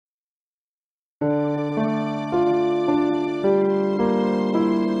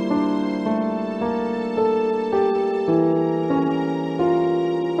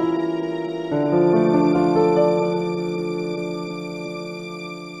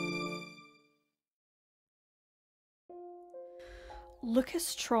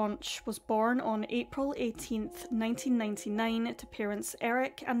Lucas Tronche was born on April 18th, 1999 to parents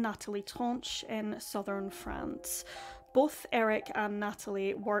Eric and Natalie Tronche in southern France. Both Eric and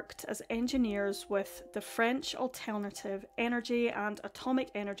Natalie worked as engineers with the French Alternative Energy and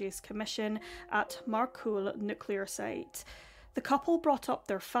Atomic Energies Commission at Marcoule nuclear site. The couple brought up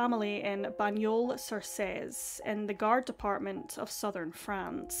their family in Bagnols-sur-Cèze in the Gard department of southern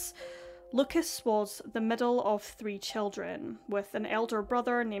France. Lucas was the middle of three children, with an elder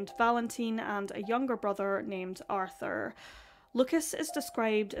brother named Valentin and a younger brother named Arthur. Lucas is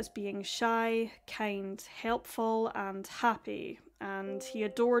described as being shy, kind, helpful, and happy, and he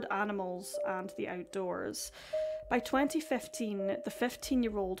adored animals and the outdoors. By 2015, the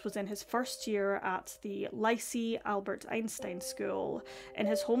 15-year-old was in his first year at the Lycée Albert Einstein School in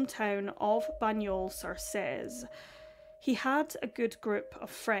his hometown of Bagnols-sur-Cèze. He had a good group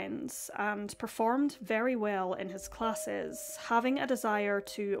of friends and performed very well in his classes, having a desire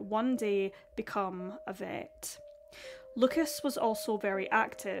to one day become a vet. Lucas was also very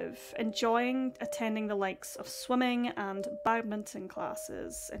active, enjoying attending the likes of swimming and badminton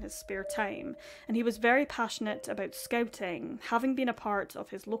classes in his spare time, and he was very passionate about scouting, having been a part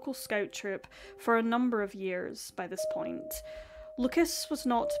of his local scout troop for a number of years by this point. Lucas was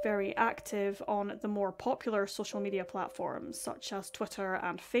not very active on the more popular social media platforms such as Twitter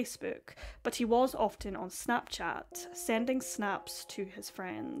and Facebook, but he was often on Snapchat, sending snaps to his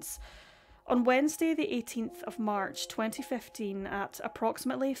friends. On Wednesday the 18th of March 2015 at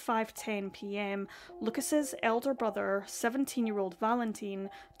approximately 5:10 p.m, Lucas's elder brother, 17-year-old Valentin,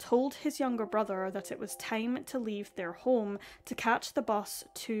 told his younger brother that it was time to leave their home to catch the bus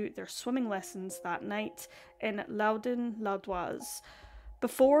to their swimming lessons that night in Loudun-l'Ardoise.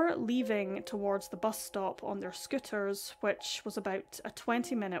 Before leaving towards the bus stop on their scooters, which was about a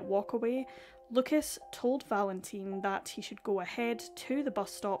 20-minute walk away, Lucas told Valentin that he should go ahead to the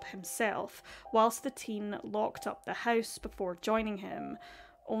bus stop himself, whilst the teen locked up the house before joining him.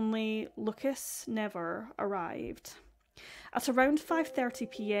 Only Lucas never arrived. At around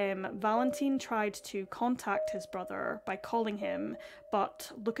 5:30 p.m, Valentin tried to contact his brother by calling him, but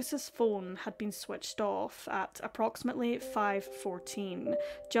Lucas's phone had been switched off at approximately 5:14,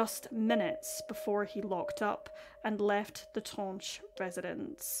 just minutes before he locked up and left the Tronche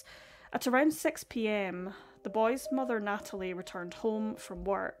residence. At around 6 p.m, the boy's mother Natalie returned home from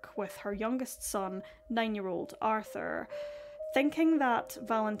work with her youngest son, 9-year-old Arthur. Thinking that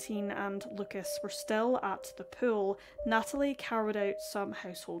Valentin and Lucas were still at the pool, Natalie carried out some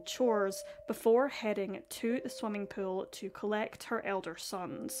household chores before heading to the swimming pool to collect her elder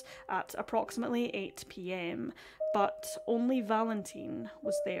sons at approximately 8 p.m, but only Valentin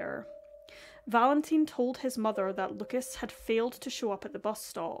was there. Valentin told his mother that Lucas had failed to show up at the bus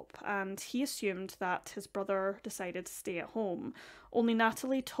stop, and he assumed that his brother decided to stay at home. Only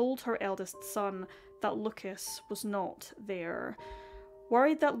Natalie told her eldest son that Lucas was not there.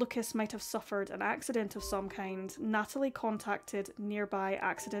 Worried that Lucas might have suffered an accident of some kind, Natalie contacted nearby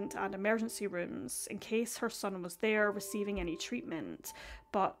accident and emergency rooms in case her son was there receiving any treatment,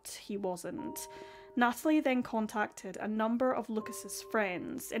 but he wasn't. Natalie then contacted a number of Lucas's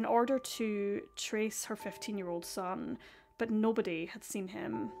friends in order to trace her 15-year-old son, but nobody had seen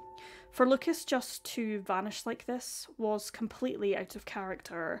him. For Lucas just to vanish like this was completely out of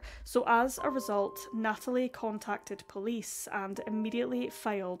character, so as a result, Natalie contacted police and immediately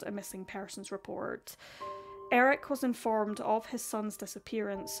filed a missing persons report. Eric was informed of his son's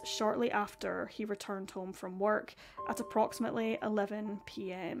disappearance shortly after he returned home from work at approximately 11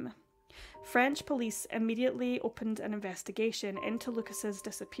 p.m. French police immediately opened an investigation into Lucas's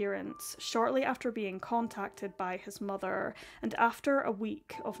disappearance shortly after being contacted by his mother, and after a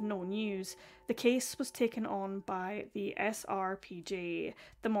week of no news, the case was taken on by the SRPJ,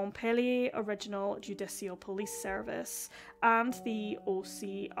 the Montpellier Original Judicial Police Service, and the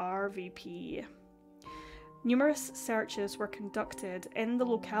OCRVP. Numerous searches were conducted in the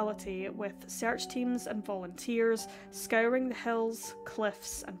locality with search teams and volunteers scouring the hills,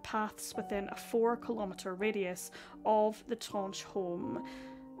 cliffs and paths within a 4-kilometre radius of the Tronche home.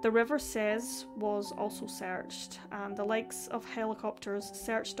 The River Cèze was also searched, and the likes of helicopters,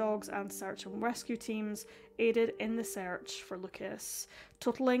 search dogs and search and rescue teams aided in the search for Lucas,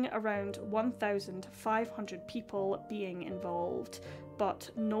 totalling around 1,500 people being involved,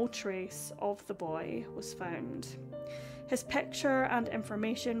 but no trace of the boy was found. His picture and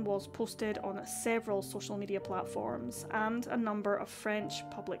information was posted on several social media platforms, and a number of French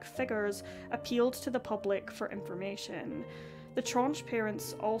public figures appealed to the public for information. The Tronche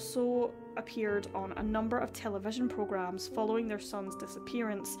parents also appeared on a number of television programmes following their son's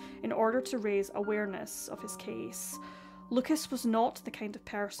disappearance in order to raise awareness of his case. Lucas was not the kind of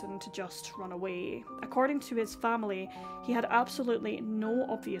person to just run away. According to his family, he had absolutely no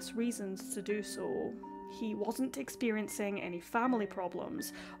obvious reasons to do so. He wasn't experiencing any family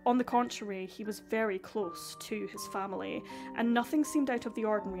problems. On the contrary, he was very close to his family, and nothing seemed out of the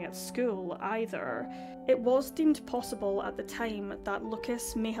ordinary at school either. It was deemed possible at the time that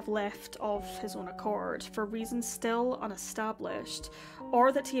Lucas may have left of his own accord for reasons still unestablished,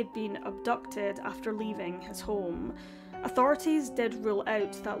 or that he had been abducted after leaving his home. Authorities did rule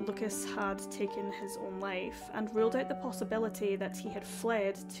out that Lucas had taken his own life, and ruled out the possibility that he had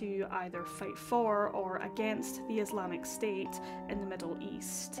fled to either fight for or against the Islamic State in the Middle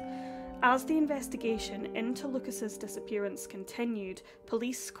East. As the investigation into Lucas's disappearance continued,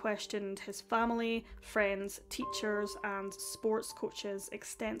 police questioned his family, friends, teachers, and sports coaches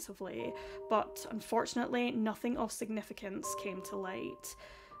extensively, but unfortunately nothing of significance came to light.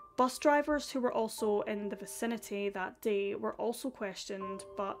 Bus drivers who were also in the vicinity that day were also questioned,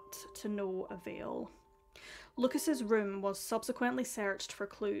 but to no avail. Lucas's room was subsequently searched for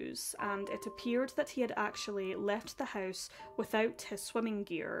clues, and it appeared that he had actually left the house without his swimming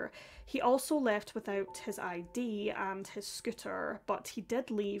gear. He also left without his ID and his scooter, but he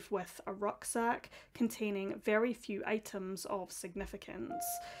did leave with a rucksack containing very few items of significance.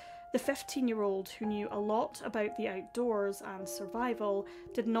 The 15-year-old, who knew a lot about the outdoors and survival,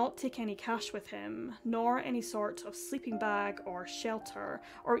 did not take any cash with him, nor any sort of sleeping bag or shelter,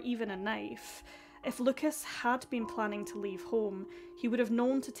 or even a knife. If Lucas had been planning to leave home, he would have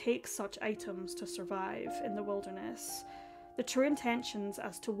known to take such items to survive in the wilderness. The true intentions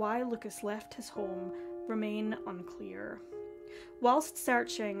as to why Lucas left his home remain unclear. Whilst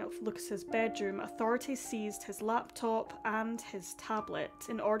searching Lucas's bedroom, authorities seized his laptop and his tablet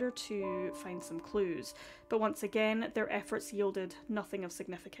in order to find some clues, but once again their efforts yielded nothing of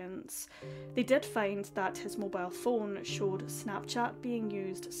significance. They did find that his mobile phone showed Snapchat being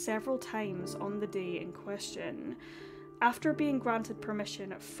used several times on the day in question. After being granted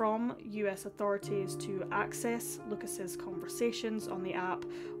permission from US authorities to access Lucas's conversations on the app,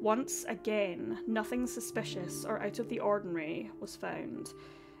 once again, nothing suspicious or out of the ordinary was found.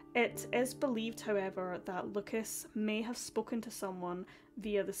 It is believed, however, that Lucas may have spoken to someone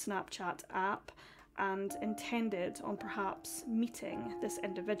via the Snapchat app and intended on perhaps meeting this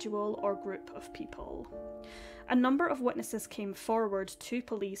individual or group of people. A number of witnesses came forward to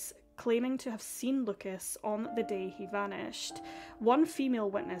police claiming to have seen Lucas on the day he vanished. One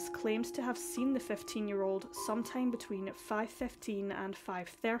female witness claimed to have seen the 15-year-old sometime between 5:15 and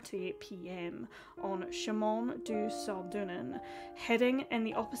 5:30 p.m. on Chemin du Sardounin, heading in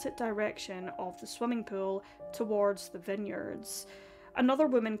the opposite direction of the swimming pool towards the vineyards. Another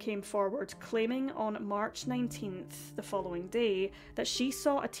woman came forward claiming on March 19th, the following day, that she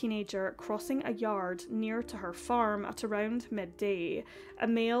saw a teenager crossing a yard near to her farm at around midday, a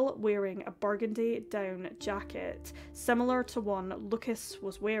male wearing a burgundy down jacket, similar to one Lucas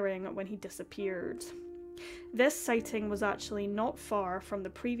was wearing when he disappeared. This sighting was actually not far from the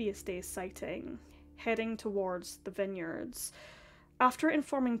previous day's sighting, heading towards the vineyards. After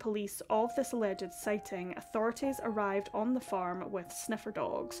informing police of this alleged sighting, authorities arrived on the farm with sniffer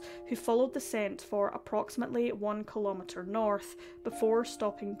dogs, who followed the scent for approximately 1 kilometre north before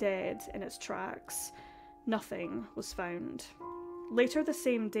stopping dead in its tracks. Nothing was found. Later the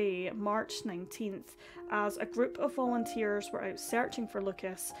same day, March 19th, as a group of volunteers were out searching for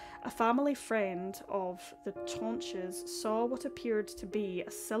Lucas, a family friend of the Tronches saw what appeared to be a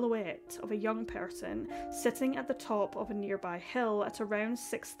silhouette of a young person sitting at the top of a nearby hill at around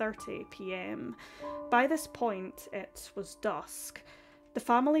 6:30 p.m. By this point, it was dusk. The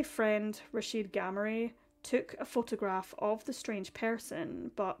family friend, Rashid Gamari, took a photograph of the strange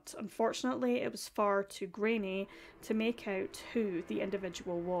person, but unfortunately it was far too grainy to make out who the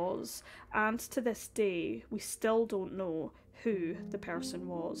individual was, and to this day we still don't know who the person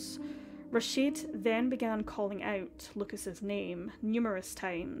was. Rashid then began calling out Lucas's name numerous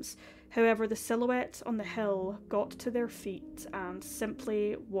times. However, the silhouette on the hill got to their feet and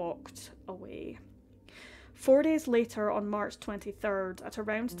simply walked away. 4 days later, on March 23rd, at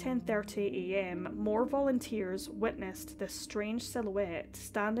around 10:30 a.m, more volunteers witnessed this strange silhouette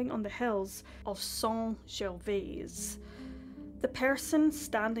standing on the hills of Saint-Gervais. The person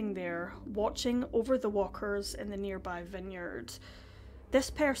standing there, watching over the walkers in the nearby vineyard.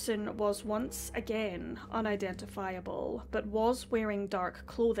 This person was once again unidentifiable, but was wearing dark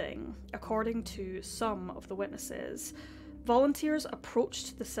clothing, according to some of the witnesses. Volunteers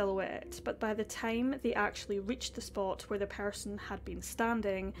approached the silhouette, but by the time they actually reached the spot where the person had been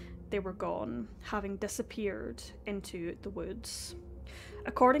standing, they were gone, having disappeared into the woods.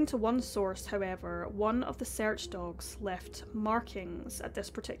 According to one source, however, one of the search dogs left markings at this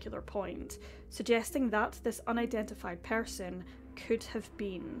particular point, suggesting that this unidentified person could have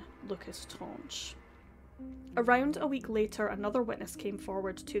been Lucas Tronche. Around a week later, another witness came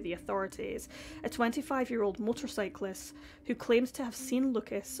forward to the authorities, a 25-year-old motorcyclist who claimed to have seen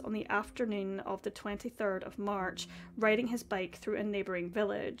Lucas on the afternoon of the 23rd of March riding his bike through a neighbouring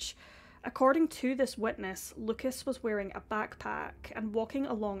village. According to this witness, Lucas was wearing a backpack and walking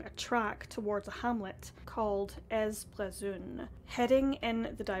along a track towards a hamlet called S.D.D.C, heading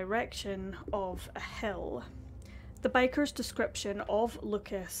in the direction of a hill. The biker's description of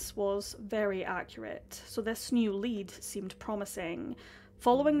Lucas was very accurate, so this new lead seemed promising.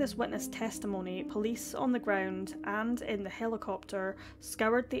 Following this witness testimony, police on the ground and in the helicopter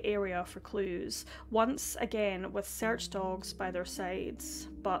scoured the area for clues, once again with search dogs by their sides,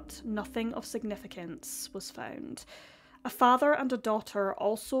 but nothing of significance was found. A father and a daughter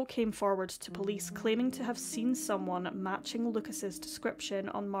also came forward to police claiming to have seen someone matching Lucas's description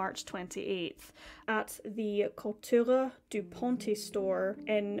on March 28th at the Culture du Ponty store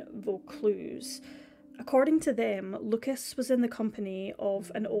in Vaucluse. According to them, Lucas was in the company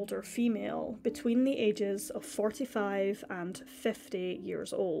of an older female between the ages of 45 and 50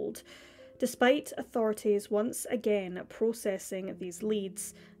 years old. Despite authorities once again processing these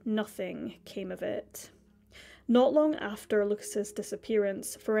leads, nothing came of it. Not long after Lucas's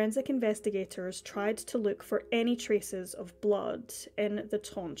disappearance, forensic investigators tried to look for any traces of blood in the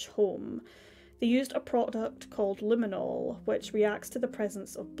Tronche home. They used a product called luminol, which reacts to the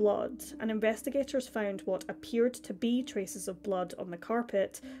presence of blood, and investigators found what appeared to be traces of blood on the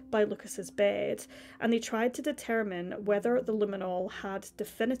carpet by Lucas's bed, and they tried to determine whether the luminol had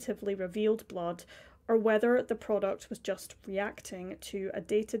definitively revealed blood or whether the product was just reacting to a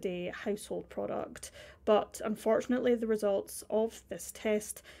day-to-day household product. But unfortunately, the results of this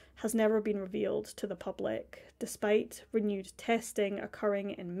test has never been revealed to the public, despite renewed testing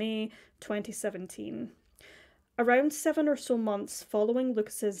occurring in May 2017. Around 7 or so months following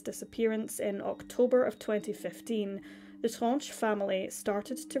Lucas's disappearance in October of 2015, the Tronche family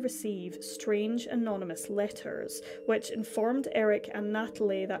started to receive strange anonymous letters, which informed Eric and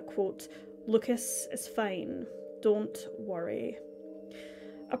Natalie that, quote, "Lucas is fine, don't worry."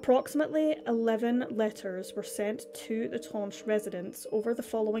 Approximately 11 letters were sent to the Tronche residence over the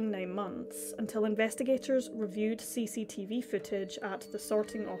following 9 months, until investigators reviewed CCTV footage at the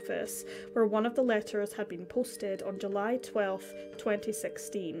sorting office, where one of the letters had been posted on July 12,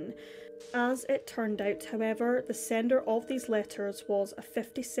 2016. As it turned out, however, the sender of these letters was a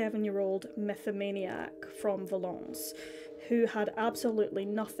 57-year-old mythomaniac from Valence, who had absolutely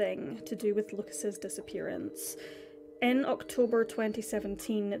nothing to do with Lucas's disappearance. In October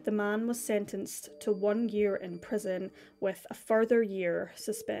 2017, the man was sentenced to 1 year in prison, with a further year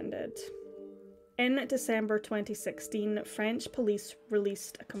suspended. In December 2016, French police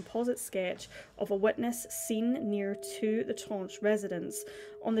released a composite sketch of a witness seen near to the Tronche residence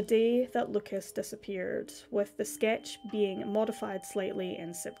on the day that Lucas disappeared, with the sketch being modified slightly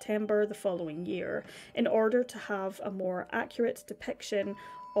in September the following year, in order to have a more accurate depiction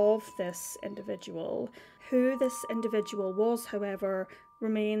of this individual. Who this individual was, however,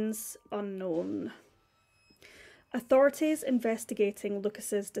 remains unknown. Authorities investigating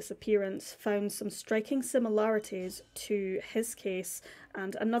Lucas's disappearance found some striking similarities to his case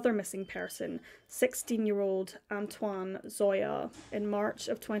and another missing person, 16-year-old Antoine Zoya, in March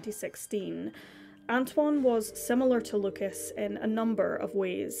of 2016. Antoine was similar to Lucas in a number of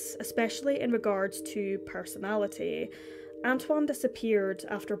ways, especially in regards to personality. Antoine disappeared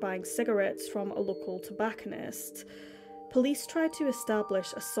after buying cigarettes from a local tobacconist. Police tried to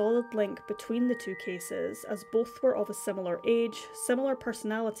establish a solid link between the two cases, as both were of a similar age, similar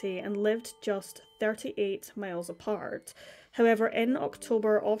personality, and lived just 38 miles apart. However, in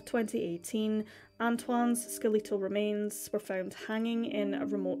October of 2018, Antoine's skeletal remains were found hanging in a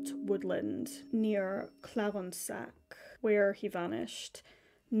remote woodland near Clarensac, where he vanished.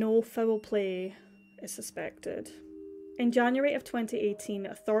 No foul play is suspected. In January of 2018,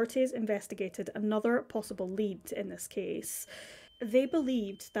 authorities investigated another possible lead in this case. They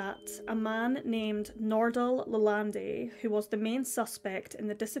believed that a man named Nordal Lalande, who was the main suspect in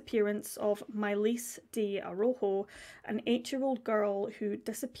the disappearance of Maëlys de Araujo, an 8-year-old girl who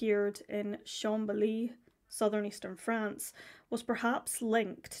disappeared in Chambly, southeastern France, was perhaps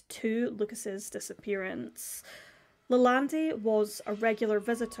linked to Lucas's disappearance. Lalande was a regular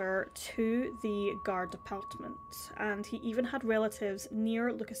visitor to the Garde Department, and he even had relatives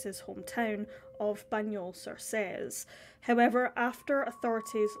near Lucas's hometown of Bagnols-sur-Cèze. However, after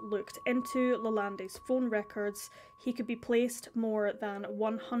authorities looked into Lalande's phone records, he could be placed more than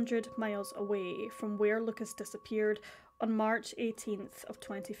 100 miles away from where Lucas disappeared on March 18th of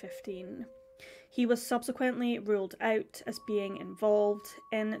 2015. He was subsequently ruled out as being involved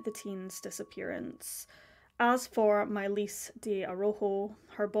in the teen's disappearance. As for Maylise de Araujo,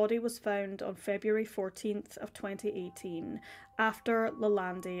 her body was found on February 14th of 2018 after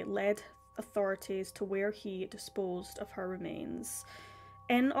Lalande led authorities to where he disposed of her remains.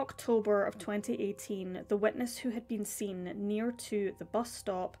 In October of 2018, the witness who had been seen near to the bus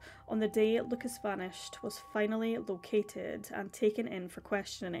stop on the day Lucas vanished was finally located and taken in for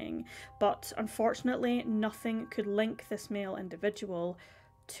questioning, but unfortunately nothing could link this male individual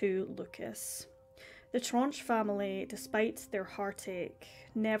to Lucas. The Tronche family, despite their heartache,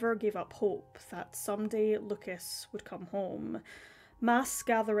 never gave up hope that someday Lucas would come home. Mass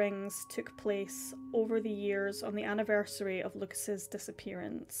gatherings took place over the years on the anniversary of Lucas's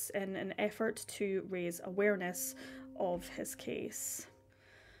disappearance in an effort to raise awareness of his case.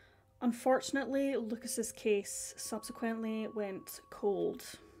 Unfortunately, Lucas's case subsequently went cold.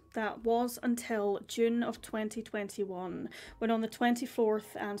 That was until June of 2021, when on the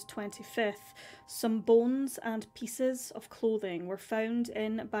 24th and 25th, some bones and pieces of clothing were found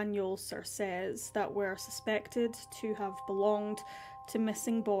in Bagnols-sur-Cèze that were suspected to have belonged to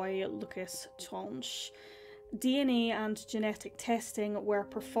missing boy Lucas Tronche. DNA and genetic testing were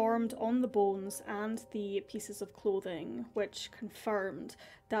performed on the bones and the pieces of clothing, which confirmed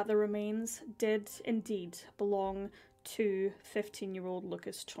that the remains did indeed belong to 15-year-old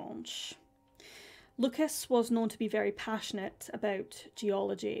Lucas Tronche. Lucas was known to be very passionate about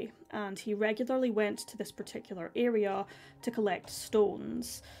geology, and he regularly went to this particular area to collect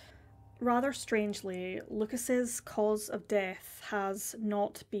stones. Rather strangely, Lucas's cause of death has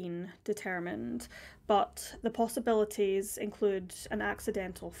not been determined, but the possibilities include an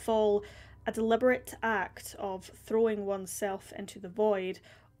accidental fall, a deliberate act of throwing oneself into the void,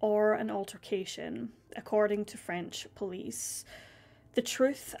 or an altercation, according to French police. The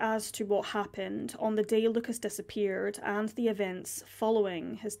truth as to what happened on the day Lucas disappeared and the events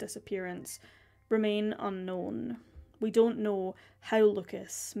following his disappearance remain unknown. We don't know how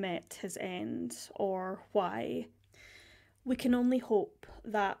Lucas met his end or why. We can only hope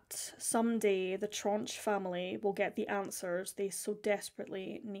that someday the Tronche family will get the answers they so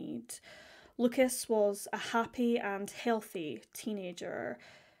desperately need. Lucas was a happy and healthy teenager.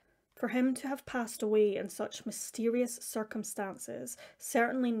 For him to have passed away in such mysterious circumstances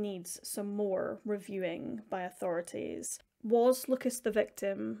certainly needs some more reviewing by authorities. Was Lucas the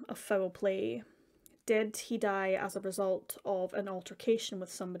victim of foul play? Did he die as a result of an altercation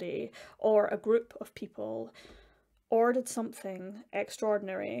with somebody or a group of people? Or did something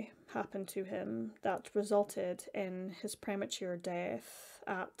extraordinary happen to him that resulted in his premature death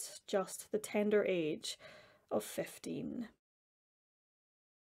at just the tender age of 15?